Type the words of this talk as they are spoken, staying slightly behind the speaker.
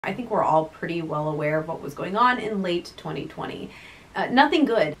I think we're all pretty well aware of what was going on in late 2020. Nothing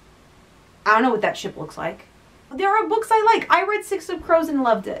good. I don't know what that ship looks like. There are books I like. I read Six of Crows and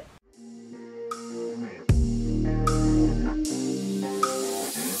loved it.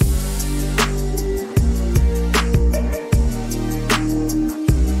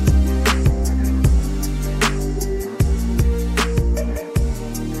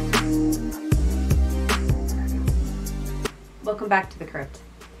 Welcome back to the crypt.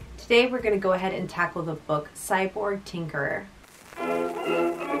 Today we're going to go ahead and tackle the book Cyborg Tinkerer.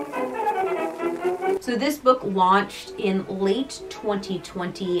 So this book launched in late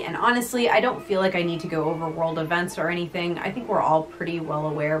 2020, and honestly I don't feel like I need to go over world events or anything. I think we're all pretty well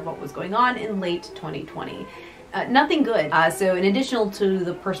aware of what was going on in late 2020. Nothing good. So in addition to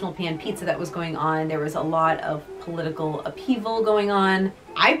the personal pan pizza that was going on, there was a lot of political upheaval going on.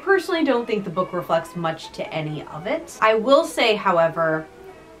 I personally don't think the book reflects much to any of it. I will say, however,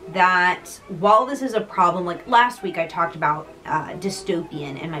 that while this is a problem, like last week I talked about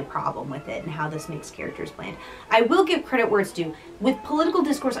dystopian and my problem with it and how this makes characters bland, I will give credit where it's due. With political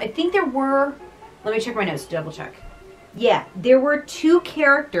discourse, I think there were, let me check my notes to double check. Yeah, there were two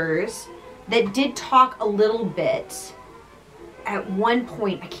characters that did talk a little bit at one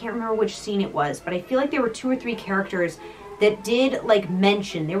point. I can't remember which scene it was, but I feel like there were two or three characters that did like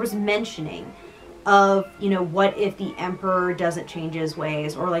mention, there was mentioning of, you know, what if the emperor doesn't change his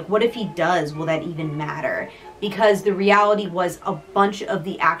ways, or like what if he does, will that even matter? Because the reality was a bunch of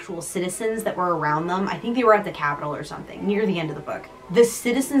the actual citizens that were around them, I think they were at the Capitol or something near the end of the book, the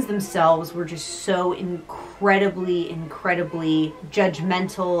citizens themselves were just so incredibly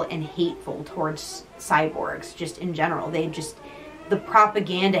judgmental and hateful towards cyborgs just in general. The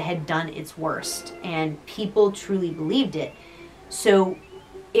propaganda had done its worst and people truly believed it. So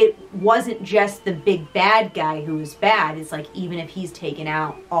it wasn't just the big bad guy who was bad. It's like, even if he's taken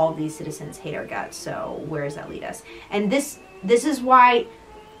out, all these citizens hate our guts. So where does that lead us? And this is why,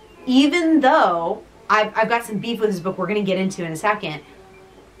 even though I've got some beef with this book we're going to get into in a second,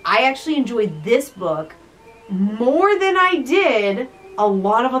 I actually enjoyed this book more than I did a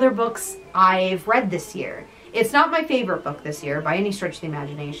lot of other books I've read this year. It's not my favorite book this year by any stretch of the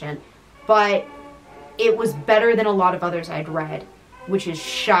imagination, but it was better than a lot of others I'd read, which is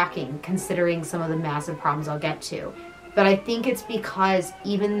shocking considering some of the massive problems I'll get to. But I think it's because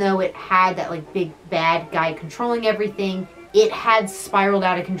even though it had that like big bad guy controlling everything, it had spiraled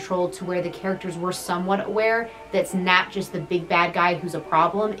out of control to where the characters were somewhat aware that's not just the big bad guy who's a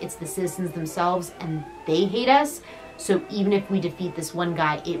problem, it's the citizens themselves and they hate us. So even if we defeat this one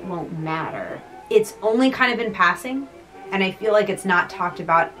guy, it won't matter. It's only kind of in passing, and I feel like it's not talked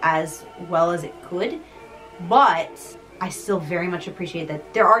about as well as it could, but I still very much appreciate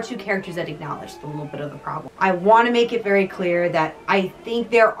that there are two characters that acknowledge the little bit of the problem. I want to make it very clear that I think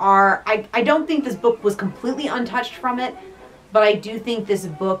there are, I don't think this book was completely untouched from it, but I do think this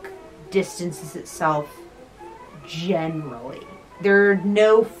book distances itself generally. There are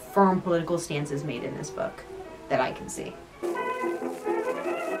no firm political stances made in this book that I can see.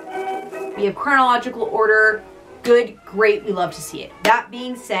 We have chronological order. Good, great, we love to see it. That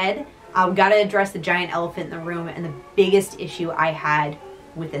being said, we gotta address the giant elephant in the room and the biggest issue I had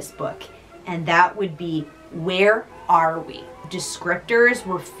with this book. And that would be, where are we? Descriptors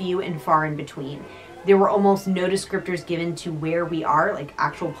were few and far in between. There were almost no descriptors given to where we are, like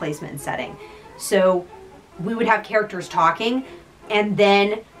actual placement and setting. So we would have characters talking, and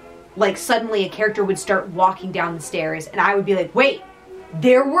then like suddenly a character would start walking down the stairs, and I would be like, wait,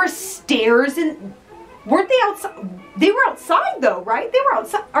 there were stairs and weren't they outside? They were outside though, right? They were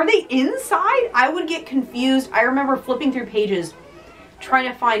outside. Are they inside? I would get confused. I remember flipping through pages trying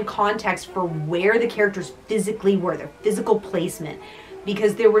to find context for where the characters physically were, their physical placement,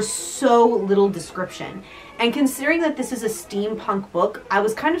 because there was so little description. And considering that this is a steampunk book, I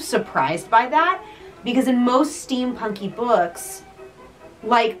was kind of surprised by that, because in most steampunky books,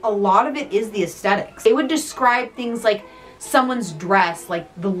 like a lot of it is the aesthetics. They would describe things like someone's dress, like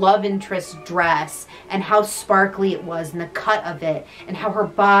the love interest's dress, and how sparkly it was and the cut of it and how her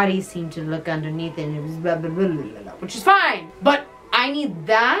body seemed to look underneath it, and it was blah, blah, blah, blah, blah, which is fine. But I need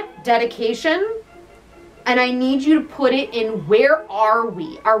that dedication, and I need you to put it in, where are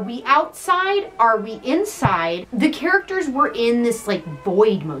we? Are we outside? Are we inside? The characters were in this like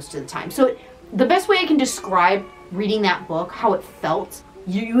void most of the time. So the best way I can describe reading that book, how it felt,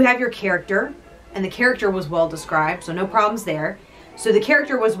 you have your character, and the character was well described, so no problems there. So the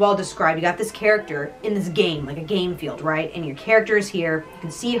character was well described. You got this character in this game, like a game field, right? And your character is here, you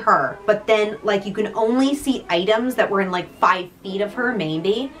can see her, but then like you can only see items that were in like 5 feet of her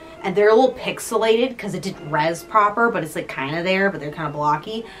maybe, and they're a little pixelated because it didn't res proper, but it's like kind of there, but they're kind of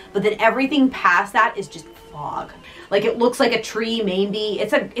blocky. But then everything past that is just fog. Like it looks like a tree, maybe.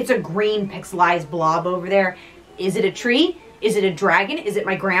 It's a green pixelized blob over there. Is it a tree? Is it a dragon? Is it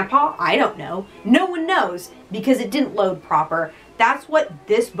my grandpa? I don't know. No one knows because it didn't load proper. That's what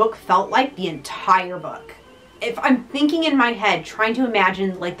this book felt like the entire book. If I'm thinking in my head, trying to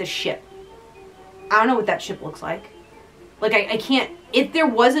imagine like the ship, I don't know what that ship looks like. Like I can't, if there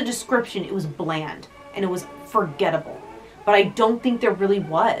was a description, it was bland and it was forgettable. But I don't think there really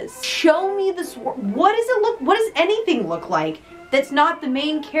was. Show me this, what does anything look like that's not the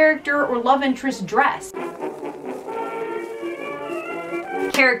main character or love interest dress?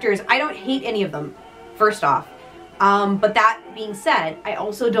 Characters, I don't hate any of them, first off. But that being said, I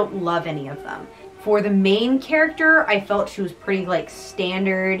also don't love any of them. For the main character, I felt she was pretty like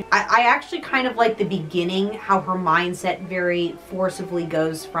standard. I actually kind of like the beginning, how her mindset very forcibly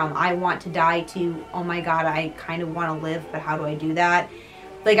goes from I want to die to, oh my god, I kind of want to live, but how do I do that?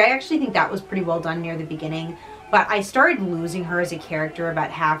 Like I actually think that was pretty well done near the beginning, but I started losing her as a character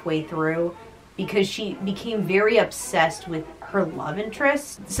about halfway through because she became very obsessed with her love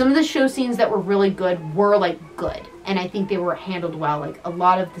interest. Some of the show scenes that were really good were like good, and I think they were handled well. Like a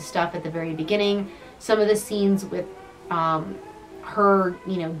lot of the stuff at the very beginning, some of the scenes with her,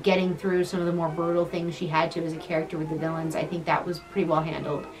 you know, getting through some of the more brutal things she had to as a character with the villains, I think that was pretty well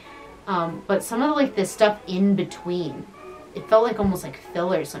handled. But some of like the stuff in between, it felt like almost like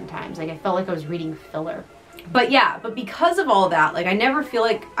filler sometimes. Like I felt like I was reading filler. But yeah, but because of all that, like I never feel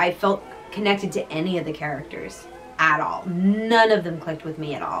like I felt connected to any of the characters at all. None of them clicked with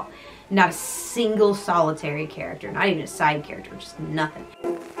me at all. Not a single solitary character, not even a side character, just nothing.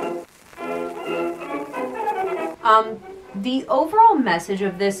 The overall message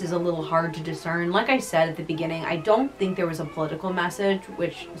of this is a little hard to discern. Like I said at the beginning, I don't think there was a political message,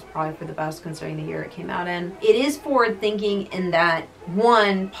 which is probably for the best considering the year it came out in. It is forward thinking in that,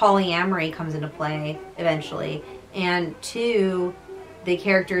 one, polyamory comes into play eventually, and two, the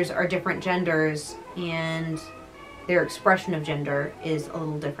characters are different genders and their expression of gender is a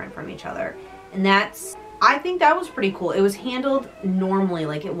little different from each other. And that's, I think that was pretty cool. It was handled normally,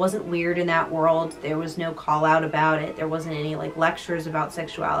 like it wasn't weird in that world. There was no call out about it. There wasn't any like lectures about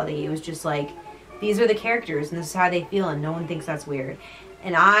sexuality. It was just like, these are the characters and this is how they feel and no one thinks that's weird.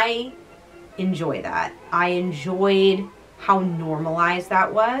 And I enjoy that. I enjoyed how normalized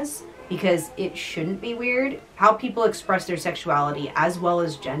that was, because it shouldn't be weird. How people express their sexuality as well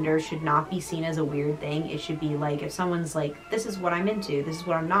as gender should not be seen as a weird thing. It should be like, if someone's like, this is what I'm into, this is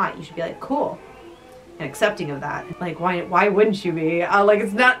what I'm not, you should be like, cool, and accepting of that. Like, why wouldn't you be? Like,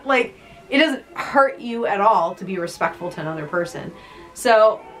 it's not like, it doesn't hurt you at all to be respectful to another person.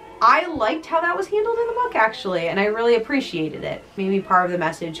 So I liked how that was handled in the book, actually, and I really appreciated it. Maybe part of the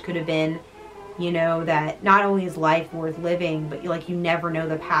message could have been, you know, that not only is life worth living, but you never know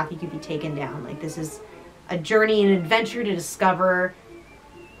the path you could be taken down. Like, this is a journey and adventure to discover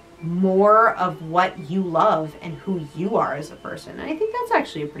more of what you love and who you are as a person. And I think that's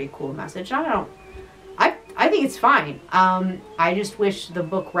actually a pretty cool message. I think it's fine. I just wish the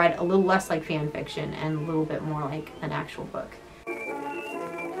book read a little less like fan fiction and a little bit more like an actual book.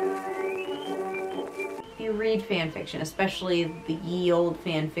 You read fan fiction, especially the ye old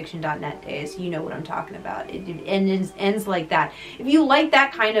fanfiction.net days, you know what I'm talking about. It ends like that. If you like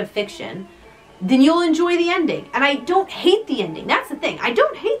that kind of fiction, then you'll enjoy the ending. And I don't hate the ending. That's the thing. I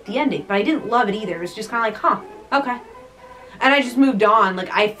don't hate the ending, but I didn't love it either. It was just kind of like, huh, okay. And I just moved on. Like,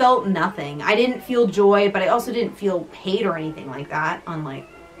 I felt nothing. I didn't feel joy, but I also didn't feel hate or anything like that, unlike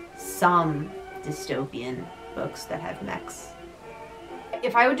some dystopian books that have mechs.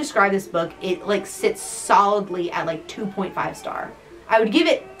 If I would describe this book, it like sits solidly at like 2.5 star. I would give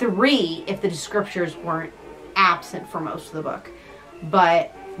it 3 if the descriptors weren't absent for most of the book.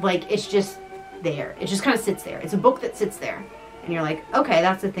 But like, it's just there. It just kind of sits there. It's a book that sits there. And you're like, okay,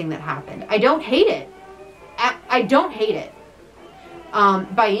 that's the thing that happened. I don't hate it. I don't hate it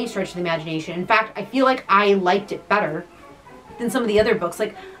by any stretch of the imagination. In fact, I feel like I liked it better than some of the other books.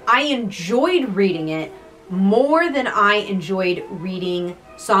 Like, I enjoyed reading it more than I enjoyed reading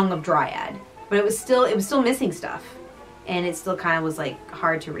Song of Dryad, but it was still missing stuff, and it still kind of was like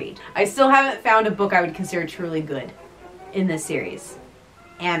hard to read. I still haven't found a book I would consider truly good in this series,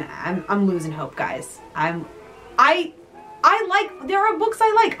 and I'm losing hope, guys. There are books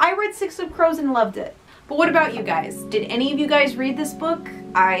I like. I read Six of Crows and loved it. But what about you guys? Did any of you guys read this book?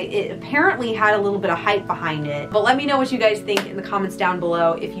 It apparently had a little bit of hype behind it. But let me know what you guys think in the comments down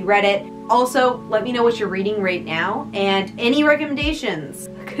below if you read it. Also, let me know what you're reading right now and any recommendations.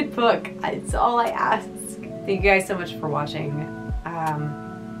 Good book. It's all I ask. Thank you guys so much for watching.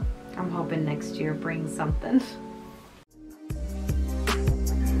 I'm hoping next year brings something.